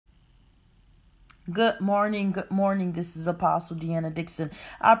Good morning. Good morning. This is Apostle DIXON. DIXON.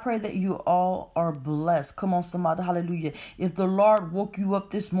 I pray that you all are blessed. Come on, somebody. Hallelujah. If the Lord woke you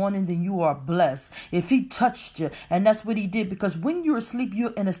up this morning, then you are blessed. If he touched you, and that's what he did, because when you're asleep,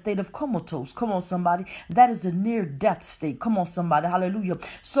 you're in a state of comatose. Come on, somebody. That is a near death state. Come on, somebody. Hallelujah.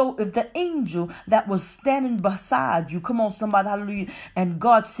 So if the angel that was standing beside you, come on, somebody. Hallelujah. And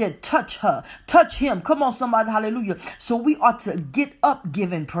God said, touch her, touch him. Come on, somebody. Hallelujah. So we ought to get up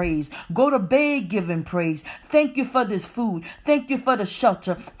giving praise. Go to bed giving praise. Thank you for this food. Thank you for the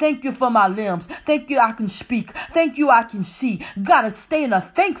shelter. Thank you for my limbs. Thank you I can speak. Thank you I can see. Gotta stay in a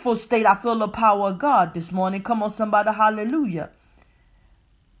thankful state. I feel the power of God this morning. Come on, somebody. Hallelujah.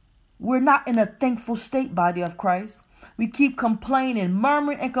 We're not in a thankful state, body of Christ. We keep complaining,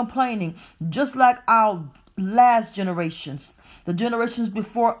 murmuring and complaining, just like our last generations, the generations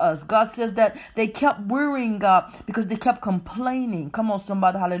before us. God says that they kept worrying God because they kept complaining. Come on,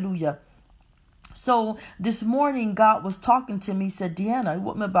 somebody. Hallelujah. So this morning, God was talking to me. He said, DEANNA, he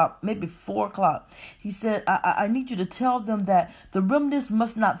woke me about maybe 4 o'clock. He said, I need you to tell them that the remnants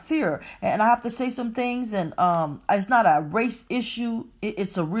must not fear. And I have to say some things. And it's not a race issue.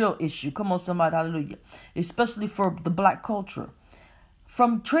 It's a real issue. Come on, somebody. Hallelujah. Especially for the black culture.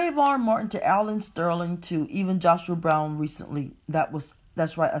 From Trayvon Martin to Alan Sterling to even Joshua Brown recently,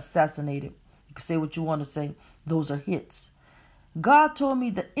 that's right, assassinated. You can say what you want to say. Those are hits. God told me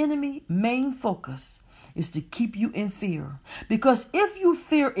the enemy main focus is to keep you in fear. Because if you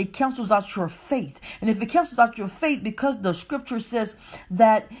fear, it cancels out your faith. And if it cancels out your faith, because the scripture says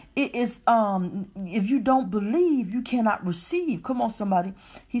that it is, if you don't believe, you cannot receive. Come on, somebody.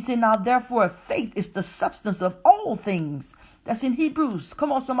 He said, now, therefore, faith is the substance of all things. That's in Hebrews.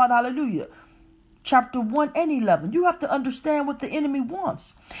 Come on, somebody. Hallelujah. Chapter 1 and 11. You have to understand what the enemy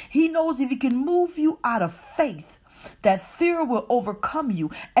wants. He knows if he can move you out of faith, that fear will overcome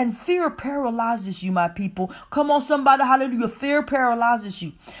you. And fear paralyzes you, my people. Come on, somebody. Hallelujah. Fear paralyzes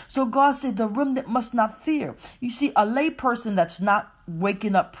you. So God said the remnant must not fear. You see, a lay person that's not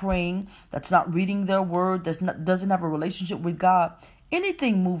waking up praying, that's not reading their word, doesn't have a relationship with God,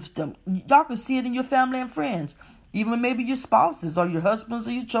 anything moves them. Y'all can see it in your family and friends, even maybe your spouses or your husbands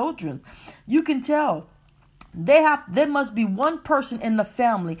or your children. You can tell. There must be one person in the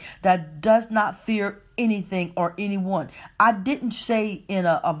family that does not fear anything or anyone. I didn't say in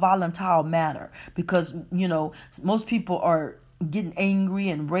a volatile manner, because, you know, most people are getting angry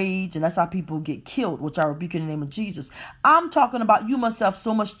and rage, and that's how people get killed, which I rebuke in the name of Jesus. I'm talking about you must have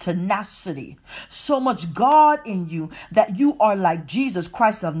so much tenacity, so much God in you, that you are like Jesus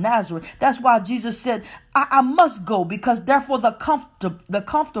Christ of Nazareth. That's why Jesus said, I must go, because therefore the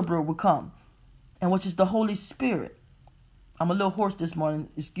comfortable will come, and which is the Holy Spirit. I'm a little hoarse this morning.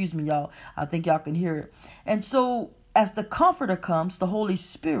 Excuse me, y'all. I think y'all can hear it. And so as the comforter comes, the Holy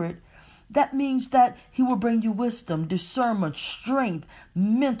Spirit, that means that he will bring you wisdom, discernment, strength,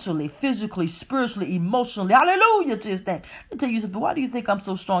 mentally, physically, spiritually, emotionally. Hallelujah to his name. Let me tell you something. Why do you think I'm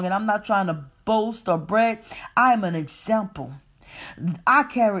so strong? And I'm not trying to boast or brag. I am an example. I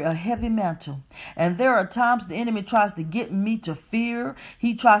carry a heavy mantle, and there are times the enemy tries to get me to fear.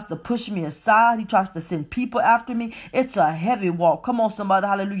 He tries to push me aside. He tries to send people after me. It's a heavy walk. Come on, somebody.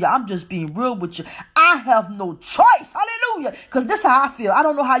 Hallelujah. I'm just being real with you. I have no choice. Hallelujah. Because this is how I feel. I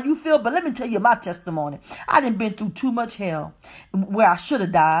don't know how you feel, but let me tell you my testimony. I done been through too much hell where I should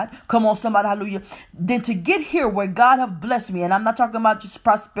have died. Come on, somebody. Hallelujah. Then to get here where God have blessed me, and I'm not talking about just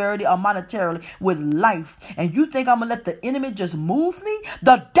prosperity or monetarily, with life. And you think I'm going to let the enemy just move me?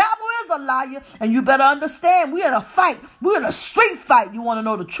 The devil is a liar, and you better understand we're in a fight. We're in a street fight. You want to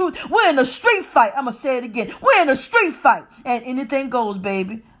know the truth? We're in a street fight. I'm going to say it again. We're in a street fight, and anything goes,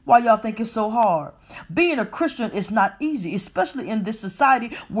 baby. Why y'all think it's so hard? Being a Christian is not easy, especially in this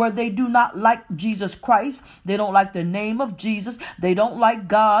society where they do not like Jesus Christ. They don't like the name of Jesus. They don't like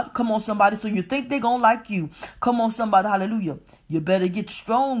God. Come on, somebody. So you think they're going to like you. Come on, somebody. Hallelujah. You better get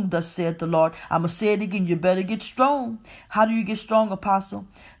strong, thus saith the Lord. I'm going to say it again. You better get strong. How do you get strong, Apostle?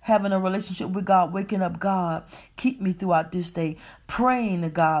 Having a relationship with God, waking up, God, keep me throughout this day, praying to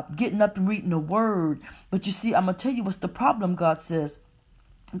God, getting up and reading the word. But you see, I'm going to tell you what's the problem, God says.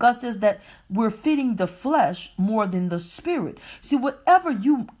 God says that we're feeding the flesh more than the spirit. See, whatever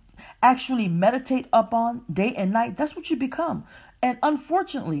you actually meditate upon day and night, that's what you become. And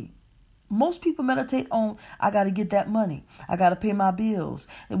unfortunately, most people meditate on, I got to get that money. I got to pay my bills.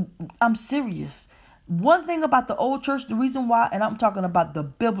 I'm serious. One thing about the old church, the reason why, and I'm talking about the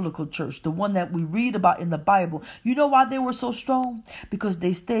biblical church, the one that we read about in the Bible, you know why they were so strong? Because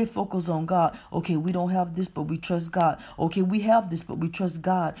they stayed focused on God. Okay, we don't have this, but we trust God. Okay, we have this, but we trust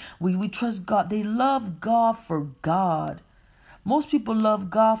God. We trust God. They love God for God. Most people love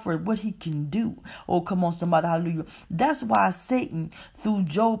God for what he can do. Oh, come on, somebody, hallelujah. That's why Satan threw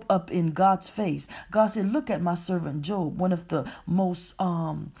Job up in God's face. God said, look at my servant Job, one of the most,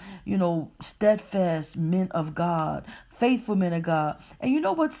 steadfast men of God, faithful men of God. And you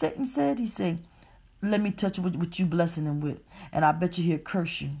know what Satan said? He said, let me touch what you blessing him with. And I bet you he'll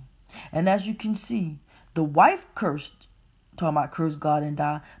curse you. And as you can see, the wife cursed, talking about curse God and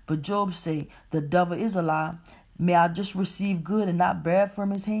die. But Job say, the devil is a lie. May I just receive good and not bad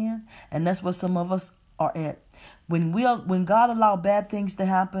from his hand? And that's what some of us are at. When God allow bad things to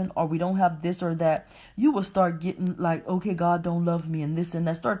happen, or we don't have this or that, you will start getting like, okay, God don't love me and this and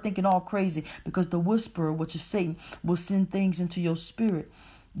that. Start thinking all crazy, because the whisperer, which is Satan, will send things into your spirit.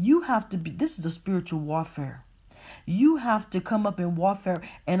 You have to be, this is a spiritual warfare. You have to come up in warfare.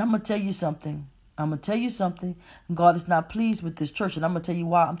 And I'm going to tell you something. God is not pleased with this church. And I'm going to tell you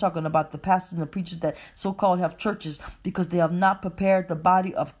why. I'm talking about the pastors and the preachers that so-called have churches, because they have not prepared the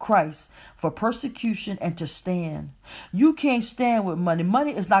body of Christ for persecution and to stand. You can't stand with money.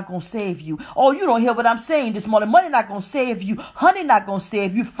 Money is not going to save you. Oh, you don't hear what I'm saying this morning. Money not going to save you. Honey not going to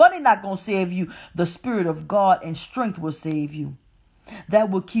save you. Funny not going to save you. The Spirit of God and strength will save you. That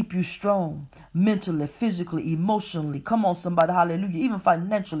will keep you strong mentally, physically, emotionally. Come on, somebody, hallelujah. Even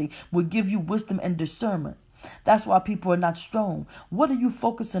financially, will give you wisdom and discernment. That's why people are not strong. What are you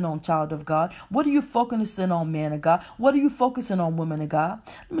focusing on, child of God? What are you focusing on, man of God? What are you focusing on, woman of God?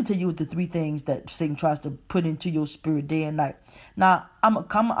 Let me tell you what the 3 things that Satan tries to put into your spirit day and night. Now, I'm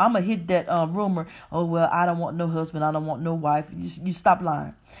going to hit that rumor. Oh, well, I don't want no husband. I don't want no wife. You stop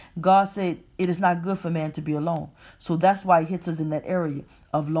lying. God said it is not good for man to be alone. So that's why he hits us in that area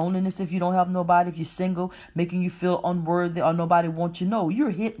of loneliness. If you don't have nobody, if you're single, making you feel unworthy or nobody wants you. No, you're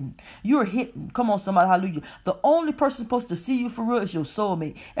hitting. You're hitting. Come on, somebody, hallelujah. The only person supposed to see you for real is your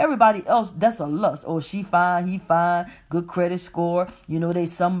soulmate. Everybody else, that's a lust. Oh, she fine, he fine, good credit score. You know, they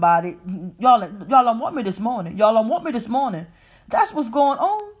somebody. Y'all don't want me this morning. Y'all don't want me this morning. That's what's going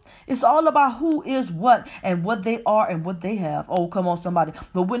on. It's all about who is what and what they are and what they have. Oh, come on, somebody.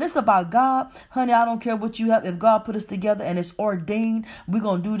 But when it's about God, honey, I don't care what you have. If God put us together and it's ordained, we're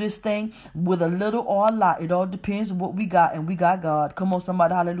going to do this thing with a little or a lot. It all depends on what we got, and we got God. Come on,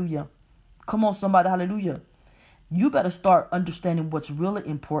 somebody. Hallelujah. Come on, somebody. Hallelujah. You better start understanding what's really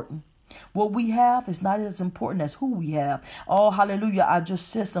important. What we have is not as important as who we have. Oh, hallelujah. I just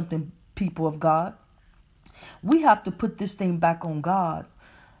said something, people of God. We have to put this thing back on God.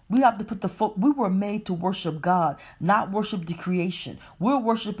 We have to put we were made to worship God, not worship the creation. We're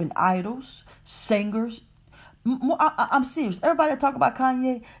worshiping idols, singers. I'm serious. Everybody talk about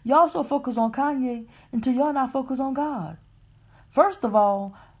Kanye. Y'all so focus on Kanye until y'all not focus on God. First of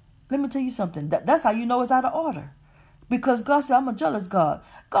all, let me tell you something. That's how you know it's out of order. Because God said, I'm a jealous God.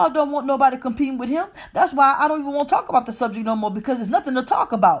 God don't want nobody competing with him. That's why I don't even want to talk about the subject no more, because there's nothing to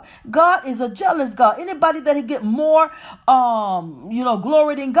talk about. God is a jealous God. Anybody that he get more,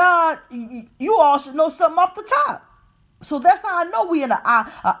 glory than God, you all should know something off the top. So that's how I know we in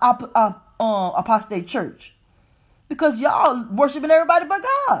an apostate church. Because y'all worshiping everybody but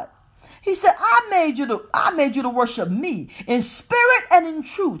God. He said, I made you to worship me in spirit and in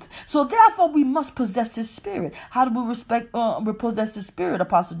truth. So therefore, we must possess his spirit. How do we possess his spirit,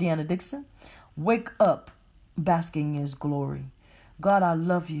 Apostle DEANNA Dixon? Wake up, basking in his glory. God, I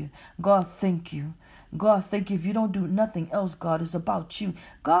love you. God, thank you. God, thank you. If you don't do nothing else, God, it's about you.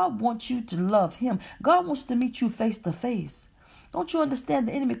 God wants you to love him. God wants to meet you face to face. Don't you understand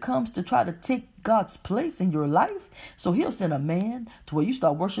the enemy comes to try to take God's place in your life? So he'll send a man to where you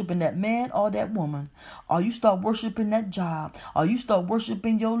start worshiping that man or that woman. Or you start worshiping that job. Or you start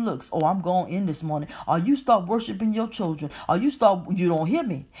worshiping your looks. Oh, I'm going in this morning. Or you start worshiping your children. Or you don't hear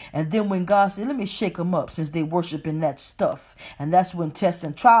me. And then when God said, let me shake them up, since they worshiping that stuff. And that's when tests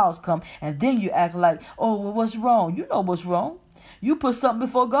and trials come. And then you act like, oh, well, what's wrong? You know what's wrong. You put something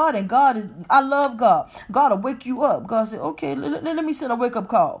before God, and I love God. God will wake you up. God said, okay, let me send a wake-up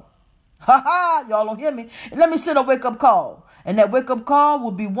call. Ha ha, y'all don't hear me. Let me send a wake-up call. And that wake-up call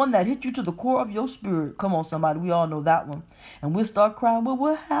will be one that hit you to the core of your spirit. Come on, somebody. We all know that one. And we'll start crying, well,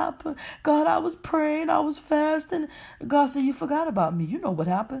 what happened? God, I was praying. I was fasting. God said, you forgot about me. You know what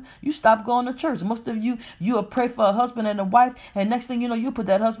happened. You stopped going to church. Most of you will pray for a husband and a wife, and next thing you know, you put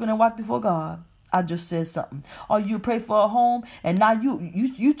that husband and wife before God. I just said something. Or you pray for a home, and now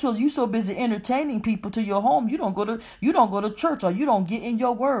you so busy entertaining people to your home, you don't go to church, or you don't get in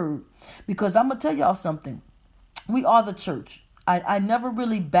your word. Because I'm gonna tell y'all something. We are the church. I never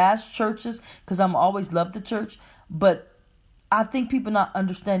really bash churches, because I'm always loved the church, but I think people not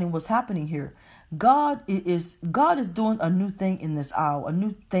understanding what's happening here. God is doing a new thing in this hour,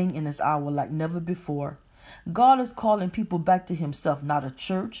 like never before. God is calling people back to himself, not a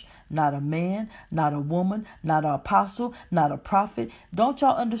church, not a man, not a woman, not an apostle, not a prophet. Don't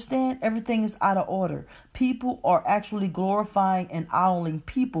y'all understand? Everything is out of order. People are actually glorifying and honoring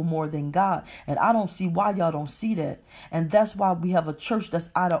people more than God. And I don't see why y'all don't see that. And that's why we have a church that's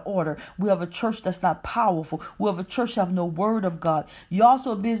out of order. We have a church that's not powerful. We have a church that have no word of God. Y'all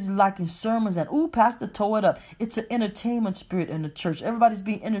so busy liking sermons and, ooh, pastor tore it up. It's an entertainment spirit in the church. Everybody's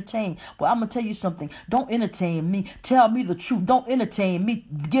being entertained. Well, I'm going to tell you something. Don't entertain me. Tell me the truth. Don't entertain me.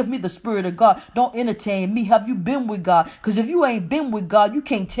 Give me the spirit of God. Don't entertain me. Have you been with God? Because if you ain't been with God, you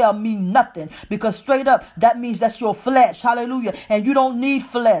can't tell me nothing. Because straight up, that means that's your flesh. Hallelujah. And you don't need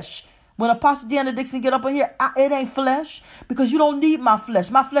flesh. When Apostle DIXON Dixon get up in here, it ain't flesh, because you don't need my flesh.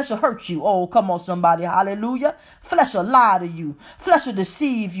 My flesh will hurt you. Oh, come on, somebody. Hallelujah. Flesh will lie to you. Flesh will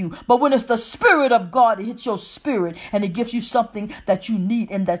deceive you. But when it's the Spirit of God, it hits your spirit and it gives you something that you need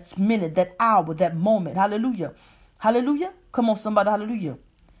in that minute, that hour, that moment. Hallelujah. Hallelujah. Come on, somebody. Hallelujah.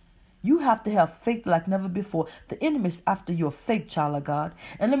 You have to have faith like never before. The enemy is after your faith, child of God.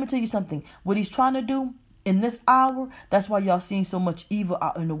 And let me tell you something. What he's trying to do in this hour, that's why y'all seeing so much evil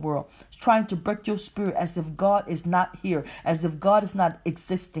out in the world. It's trying to break your spirit as if God is not here, as if God is not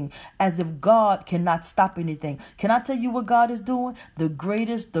existing, as if God cannot stop anything. Can I tell you what God is doing? The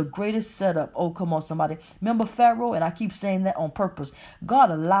greatest setup. Oh, come on, somebody. Remember Pharaoh? And I keep saying that on purpose. God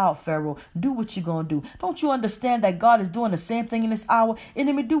allowed Pharaoh. Do what you're going to do. Don't you understand that God is doing the same thing in this hour?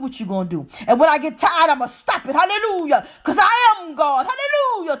 Enemy, do what you're going to do. And when I get tired, I'm going to stop it. Hallelujah. Because I am God.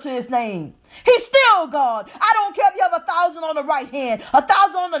 Hallelujah to his name. He's still God. I don't care if you have 1,000 on the right hand,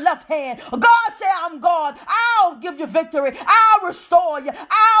 1,000 on the left hand. God said, I'm God. I'll give you victory. I'll restore you.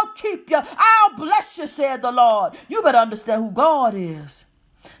 I'll keep you. I'll bless you, said the Lord. You better understand who God is.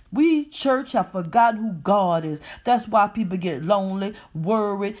 We, church, have forgotten who God is. That's why people get lonely,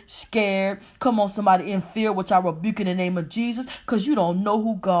 worried, scared. Come on, somebody, in fear, which I rebuke in the name of Jesus, because you don't know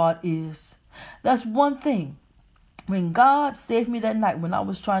who God is. That's one thing. When God saved me that night when I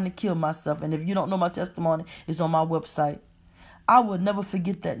was trying to kill myself, and if you don't know my testimony, it's on my website, I will never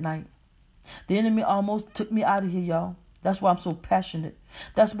forget that night. The enemy almost took me out of here, y'all. That's why I'm so passionate.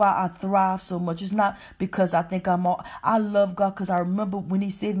 That's why I thrive so much. It's not because I think I love God, because I remember when he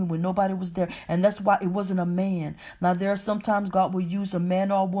saved me when nobody was there. And that's why it wasn't a man. Now, there are sometimes God will use a man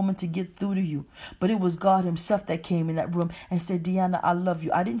or a woman to get through to you. But it was God himself that came in that room and said, DEANNA, I love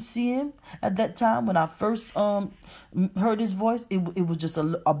you. I didn't see him at that time when I first heard his voice. It was just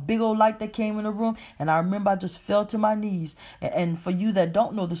a big old light that came in the room. And I remember I just fell to my knees. And for you that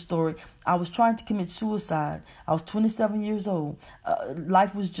don't know the story, I was trying to commit suicide. I was 27 years old.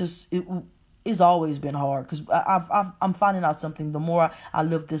 Life was just, it's always been hard, because I'm finding out something the more I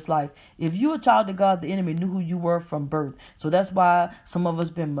live this life. If you're a child of God, the enemy knew who you were from birth. So that's why some of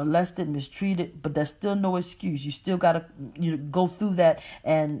us been molested, mistreated, but that's still no excuse. You still got to go through that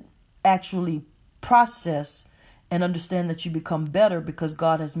and actually process and understand that you become better because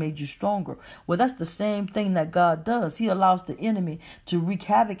God has made you stronger. Well, that's the same thing that God does. He allows the enemy to wreak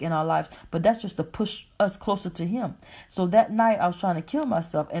havoc in our lives, but that's just to push us closer to him. So that night I was trying to kill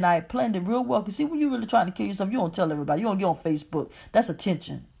myself, and I planned it real well. Because see, when you're really trying to kill yourself, you don't tell everybody. You don't get on Facebook. That's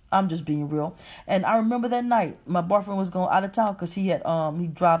attention. I'm just being real. And I remember that night, my boyfriend was going out of town because he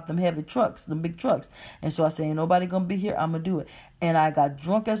drive them heavy trucks, them big trucks. And so I said, ain't nobody going to be here. I'm going to do it. And I got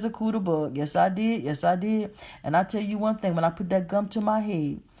drunk as a cooter bug. Yes, I did. Yes, I did. And I tell you one thing, when I put that gum to my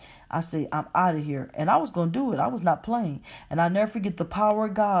head, I say, I'm out of here. And I was going to do it. I was not playing. And I never forget the power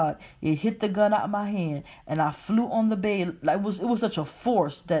of God. It hit the gun out of my hand, and I flew on the bed. Like it was such a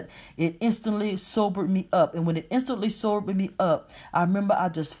force that it instantly sobered me up. And when it instantly sobered me up, I remember I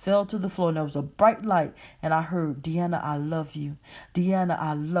just fell to the floor, and there was a bright light. And I heard, DEANNA, I love you. DEANNA,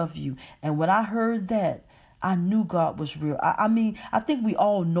 I love you. And when I heard that, I knew God was real. I mean, I think we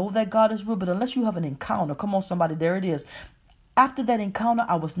all know that God is real, but unless you have an encounter, come on, somebody, there it is. After that encounter,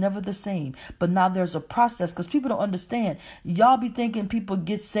 I was never the same. But now there's a process, because people don't understand. Y'all be thinking people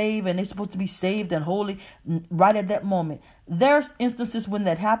get saved and they're supposed to be saved and holy right at that moment. There's instances when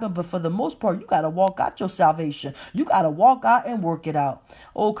that happened, but for the most part, you got to walk out your salvation. You got to walk out and work it out.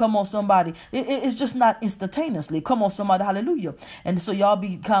 Oh, come on, somebody. It's just not instantaneously. Come on, somebody. Hallelujah. And so y'all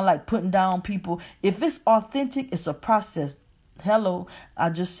be kind of like putting down people. If it's authentic, it's a process. Hello, I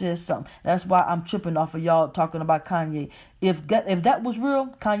just said something. That's why I'm tripping off of y'all talking about Kanye. If that was real,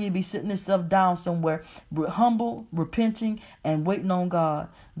 Kanye be sitting himself down somewhere, humble, repenting, and waiting on God.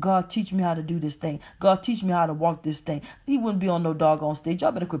 God, teach me how to do this thing. God, teach me how to walk this thing. He wouldn't be on no doggone stage.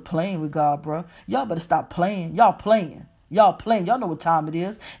 Y'all better quit playing with God, bro. Y'all better stop playing. Y'all playing. Y'all playing. Y'all know what time it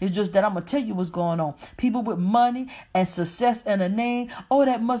is. It's just that I'm going to tell you what's going on. People with money and success and a name. Oh,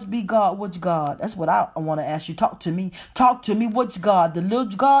 that must be God. Which God? That's what I want to ask you. Talk to me. Talk to me. Which God? The little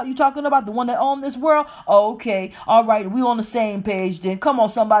God you talking about? The one that owns this world? Oh, okay. All right. We on the same page then. Come on,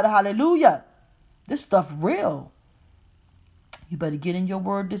 somebody. Hallelujah. This stuff real. You better get in your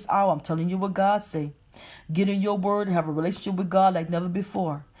word this hour. I'm telling you what God say. Get in your word and have a relationship with God like never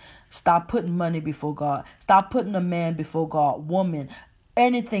before. Stop putting money before God. Stop putting a man before God, woman.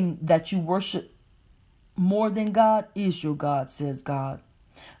 Anything that you worship more than God is your God, says God.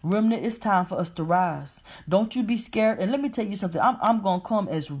 Remnant, it's time for us to rise. Don't you be scared. And let me tell you something. I'm going to come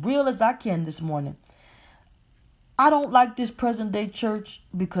as real as I can this morning. I don't like this present day church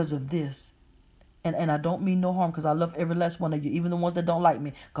because of this. And I don't mean no harm because I love every last one of you, even the ones that don't like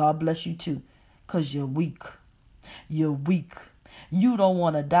me. God bless you too, because you're weak. You're weak. You don't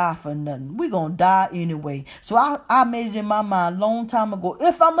want to die for nothing. We're going to die anyway. So I made it in my mind a long time ago.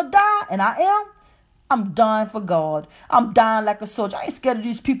 If I'm going to die, and I am, I'm dying for God. I'm dying like a soldier. I ain't scared of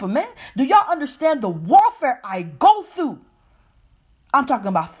these people, man. Do y'all understand the warfare I go through? I'm talking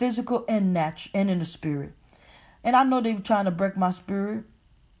about physical and natural and in the spirit. And I know they were trying to break my spirit.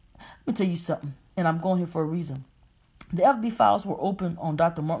 Let me tell you something. And I'm going here for a reason. The FB files were open on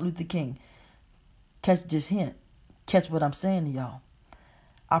Dr. Martin Luther King. Catch this hint. Catch what I'm saying to y'all.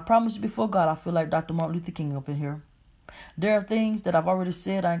 I promise you before God, I feel like Dr. Martin Luther King up in here. There are things that I've already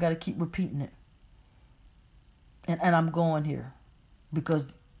said. I ain't got to keep repeating it. And I'm going here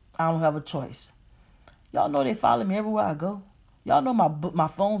because I don't have a choice. Y'all know they follow me everywhere I go. Y'all know my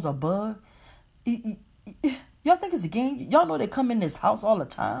phones are bugged. Y'all think it's a game? Y'all know they come in this house all the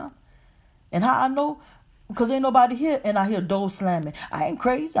time. And how I know? Because ain't nobody here and I hear doors slamming. I ain't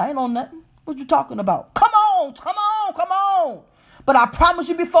crazy. I ain't on nothing. What you talking about? Come on, come on, come on. But I promise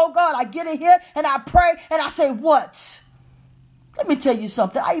you before God, I get in here and I pray and I say, what? Let me tell you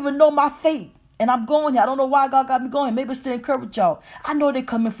something. I even know my fate. And I'm going here. I don't know why God got me going. Maybe it's to encourage y'all. I know they're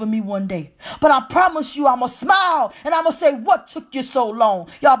coming for me one day. But I promise you, I'm going to smile. And I'm going to say, what took you so long?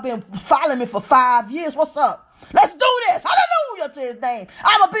 Y'all been following me for 5 years. What's up? Let's do this. Hallelujah to his name.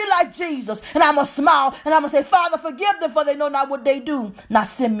 I'm going to be like Jesus. And I'm going to smile. And I'm going to say, Father, forgive them for they know not what they do. Now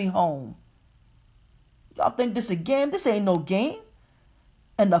send me home. Y'all think this a game? This ain't no game.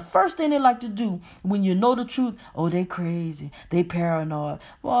 And the first thing they like to do when you know the truth, oh, they crazy. They paranoid.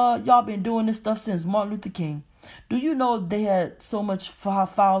 Well, y'all been doing this stuff since Martin Luther King. Do you know they had so much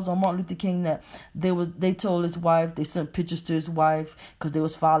files on Martin Luther King that they told his wife, they sent pictures to his wife because they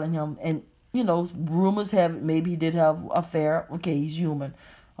was following him. And, you know, rumors have it, maybe he did have an affair. Okay, he's human.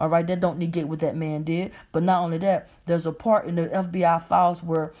 All right, that don't negate what that man did. But not only that, there's a part in the FBI files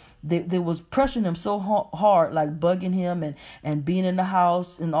where they was pressuring him so hard, like bugging him and being in the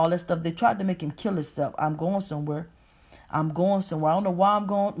house and all that stuff. They tried to make him kill himself. I'm going somewhere. I don't know why I'm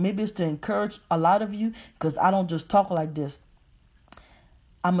going. Maybe it's to encourage a lot of you because I don't just talk like this.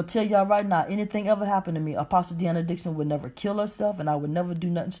 I'm going to tell y'all right now, anything ever happened to me, Apostle DIXON Dixon would never kill herself and I would never do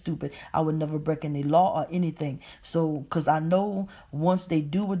nothing stupid. I would never break any law or anything. So, because I know once they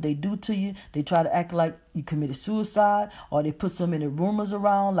do what they do to you, they try to act like you committed suicide or they put so many rumors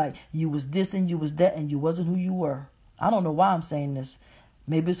around like you was this and you was that and you wasn't who you were. I don't know why I'm saying this.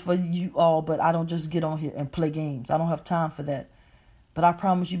 Maybe it's for you all, but I don't just get on here and play games. I don't have time for that. But I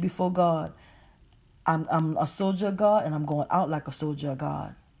promise you before God, I'm a soldier of God and I'm going out like a soldier of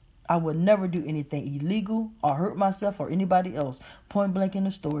God. I would never do anything illegal or hurt myself or anybody else. Point blank in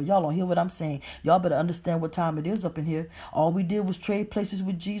the story. Y'all don't hear what I'm saying. Y'all better understand what time it is up in here. All we did was trade places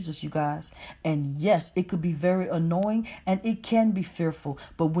with Jesus, you guys. And yes, it could be very annoying and it can be fearful.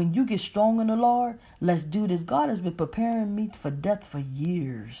 But when you get strong in the Lord, let's do this. God has been preparing me for death for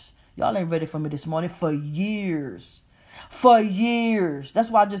years. Y'all ain't ready for me this morning. For years. For years.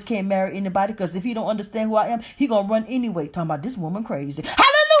 That's why I just can't marry anybody, because if he don't understand who I am, he gonna run anyway. Talking about this woman crazy.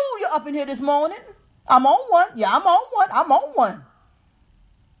 Hallelujah up in here this morning. I'm on one. Yeah, I'm on one. I'm on one.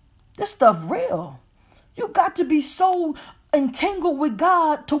 This stuff real. You got to be so entangled with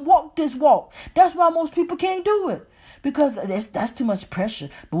God to walk this walk. That's why most people can't do it. Because that's too much pressure.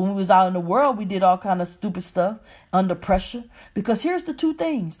 But when we was out in the world, we did all kind of stupid stuff under pressure. Because here's the two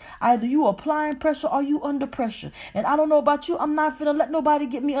things. Either you applying pressure or you under pressure. And I don't know about you. I'm not finna let nobody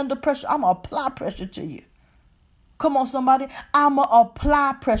get me under pressure. I'm going to apply pressure to you. Come on, somebody. I'm going to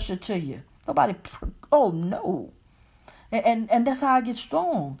apply pressure to you. Nobody. Oh, no. And that's how I get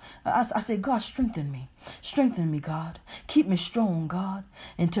strong. I say, God, strengthen me. Strengthen me, God. Keep me strong, God,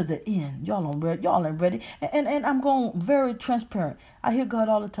 until the end. Y'all ain't ready. And I'm going very transparent. I hear God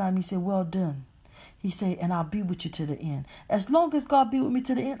all the time. He said, well done. He said, and I'll be with you to the end. As long as God be with me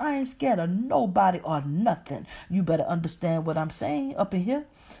to the end, I ain't scared of nobody or nothing. You better understand what I'm saying up in here.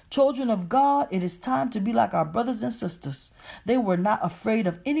 Children of God, it is time to be like our brothers and sisters. They were not afraid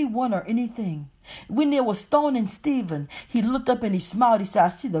of anyone or anything. When they were stoning Stephen, he looked up and he smiled. He said, I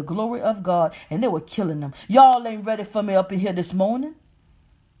see the glory of God. And they were killing him. Y'all ain't ready for me up in here this morning.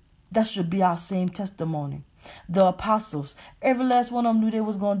 That should be our same testimony. The apostles, every last one of them knew they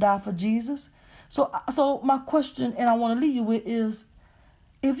was going to die for Jesus. So my question, and I want to leave you with, is,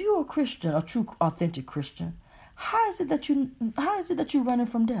 if you're a Christian, a true, authentic Christian, how is it that you're running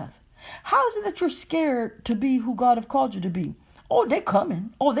from death? How is it that you're scared to be who God have called you to be? Oh, they're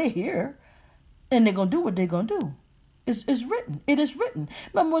coming. Oh, they're here. And they're going to do what they're going to do. It's written. It is written.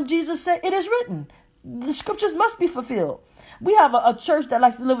 Remember when Jesus said, it is written. The scriptures must be fulfilled. We have a church that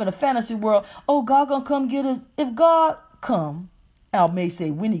likes to live in a fantasy world. Oh, God going to come get us. If God come, I may say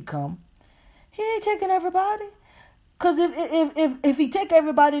when he come, he ain't taking everybody. Because if he take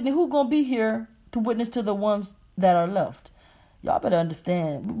everybody, then who going to be here to witness to the ones that are left? Y'all better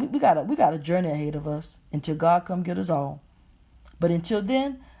understand. We got a journey ahead of us until God come get us all. But until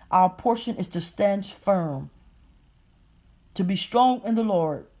then, our portion is to stand firm, to be strong in the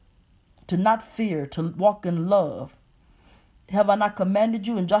Lord, to not fear, to walk in love. Have I not commanded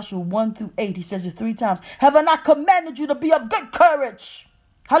you? In Joshua 1-8, he says it 3 times. Have I not commanded you to be of good courage?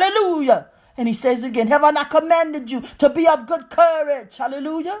 Hallelujah. And he says again, have I not commanded you to be of good courage?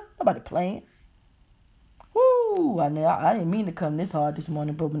 Hallelujah. Nobody playing. Woo. I didn't mean to come this hard this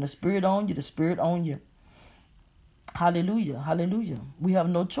morning, but when the Spirit on you, the Spirit on you. Hallelujah. Hallelujah. We have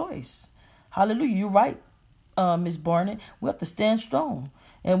no choice. Hallelujah. You're right, Miss Barnett. We have to stand strong.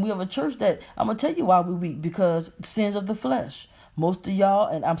 And we have a church that, I'm going to tell you why we weak, because sins of the flesh. Most of y'all,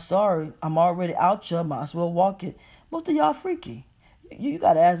 and I'm sorry, I'm already out here, might as well walk it. Most of y'all freaky. You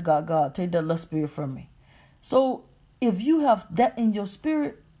got to ask God, take that lust spirit from me. So if you have that in your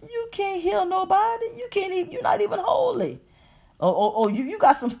spirit, you can't heal nobody. You can't even, you're not even holy. You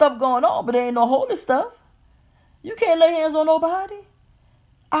got some stuff going on, but there ain't no holy stuff. You can't lay hands on nobody.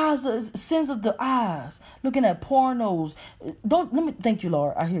 Sins of the eyes, looking at pornos. Thank you,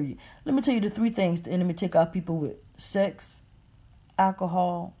 Lord. I hear you. Let me tell you the 3 things the enemy take out people with: sex,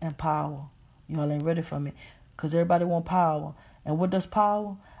 alcohol, and power. Y'all ain't ready for me, because everybody want power. And what does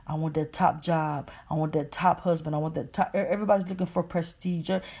power? I want that top job. I want that top husband. I want that top. Everybody's looking for prestige.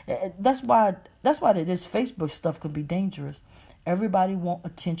 That's why this Facebook stuff could be dangerous. Everybody want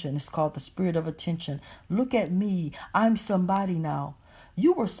attention. It's called the spirit of attention. Look at me. I'm somebody now.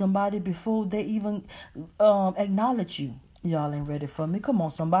 You were somebody before they even acknowledge you. Y'all ain't ready for me. Come on,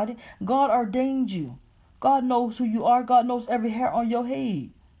 somebody. God ordained you. God knows who you are. God knows every hair on your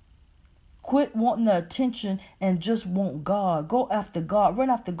head. Quit wanting the attention and just want God. Go after God. Run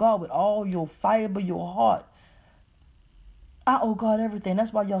after God with all your fiber, your heart. I owe God everything.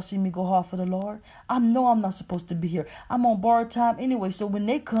 That's why y'all see me go hard for the Lord. I know I'm not supposed to be here. I'm on borrowed time anyway. So when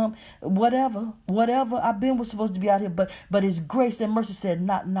they come, whatever, was supposed to be out here. But His grace and mercy said,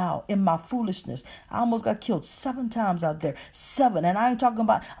 not now. In my foolishness, I almost got killed 7 times out there. 7. And I'm talking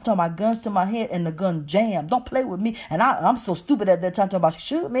about guns to my head and the gun jammed. Don't play with me. And I'm so stupid at that time, talking about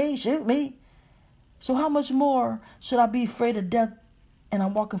shoot me. So how much more should I be afraid of death and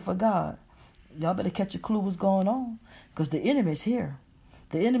I'm walking for God? Y'all better catch a clue what's going on, because the enemy's here.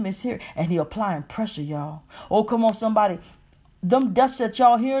 The enemy's here, and he applying pressure, y'all. Oh, come on, somebody. Them deaths that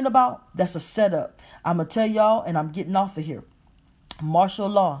y'all hearing about, that's a setup. I'm going to tell y'all, and I'm getting off of here. Martial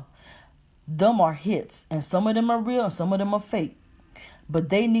law. Them are hits, and some of them are real, and some of them are fake. But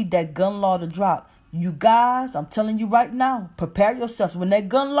they need that gun law to drop. You guys, I'm telling you right now, prepare yourselves. When that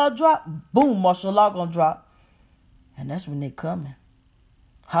gun law drop, boom, martial law going to drop. And that's when they coming.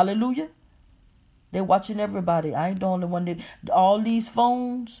 Hallelujah. They're watching everybody. I ain't the only one. All these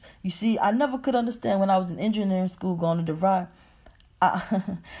phones. You see, I never could understand when I was in engineering school going to DeVry.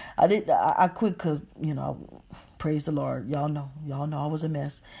 I quit because, praise the Lord. Y'all know I was a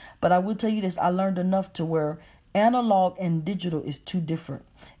mess. But I will tell you this. I learned enough to where analog and digital is too different.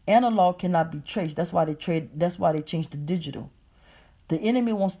 Analog cannot be traced. That's why they changed to digital. The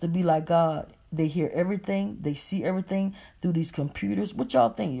enemy wants to be like God. They hear everything. They see everything through these computers. What y'all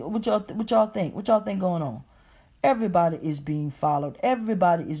think? What y'all think? What y'all think going on? Everybody is being followed.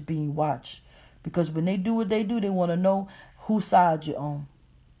 Everybody is being watched. Because when they do what they do, they want to know whose side you're on.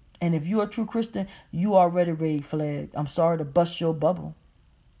 And if you're a true Christian, you already red flag. I'm sorry to bust your bubble.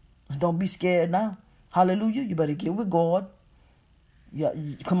 Don't be scared now. Hallelujah. You better get with God. Yeah,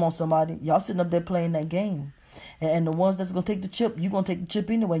 come on, somebody. Y'all sitting up there playing that game. And the ones that's going to take the chip, you're going to take the chip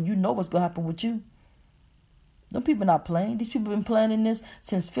anyway. You know what's going to happen with you. Them people not playing. These people been planning this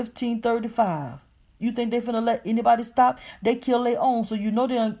since 1535. You think they finna let anybody stop? They kill their own, so you know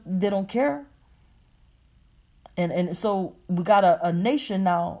they don't care. And so we got a nation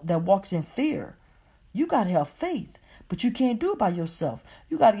now that walks in fear. You got to have faith, but you can't do it by yourself.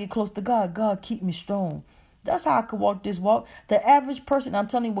 You got to get close to God. God, keep me strong. That's how I could walk this walk. The average person, I'm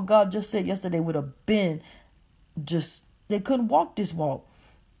telling you what God just said yesterday, would have been they couldn't walk this walk.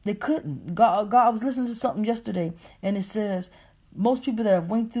 They couldn't. God, I was listening to something yesterday, and it says, most people that have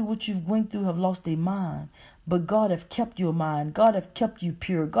went through what you've went through have lost their mind. But God have kept your mind. God have kept you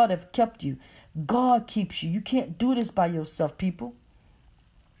pure. God have kept you. God keeps you. You can't do this by yourself, people.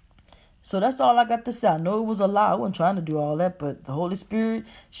 So that's all I got to say. I know it was a lie. I wasn't trying to do all that, but the Holy Spirit,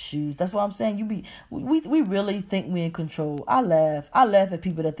 shoot. That's why I'm saying we really think we're in control. I laugh at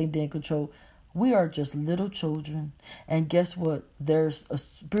people that think they're in control. We are just little children. And guess what? There's a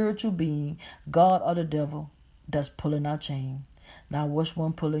spiritual being, God or the devil, that's pulling our chain. Now, which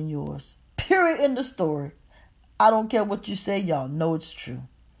one pulling yours? Period in the story. I don't care what you say. Y'all know it's true.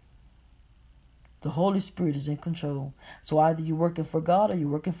 The Holy Spirit is in control. So either you're working for God or you're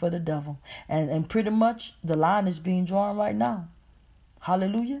working for the devil. And pretty much the line is being drawn right now.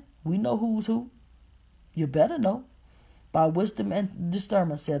 Hallelujah. We know who's who. You better know. By wisdom and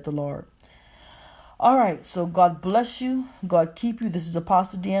discernment, said the Lord. All right. So God bless you. God keep you. This is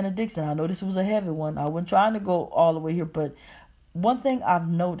Apostle DEANNA DIXON. I know this was a heavy one. I wasn't trying to go all the way here. But one thing I've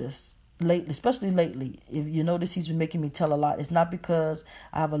noticed lately, especially lately, if you notice he's been making me tell a lot. It's not because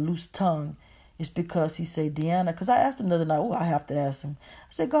I have a loose tongue. It's because he said, DEANNA, because I asked him the other night, I have to ask him. I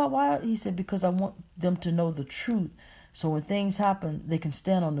said, God, why? He said, because I want them to know the truth. So when things happen, they can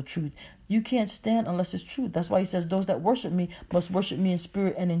stand on the truth. You can't stand unless it's truth. That's why he says, those that worship me must worship me in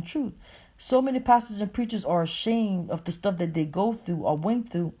spirit and in truth. So many pastors and preachers are ashamed of the stuff that they go through or went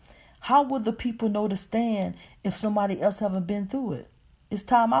through. How will the people know to stand if somebody else haven't been through it? It's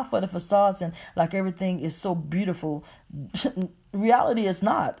time out for the facades and like everything is so beautiful. Reality is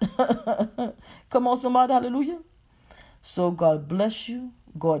not. Come on, somebody. Hallelujah. So God bless you.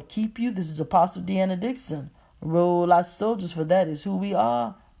 God keep you. This is Apostle DEANNA DIXON. Roll our soldiers, for that is who we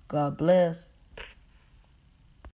are. God bless.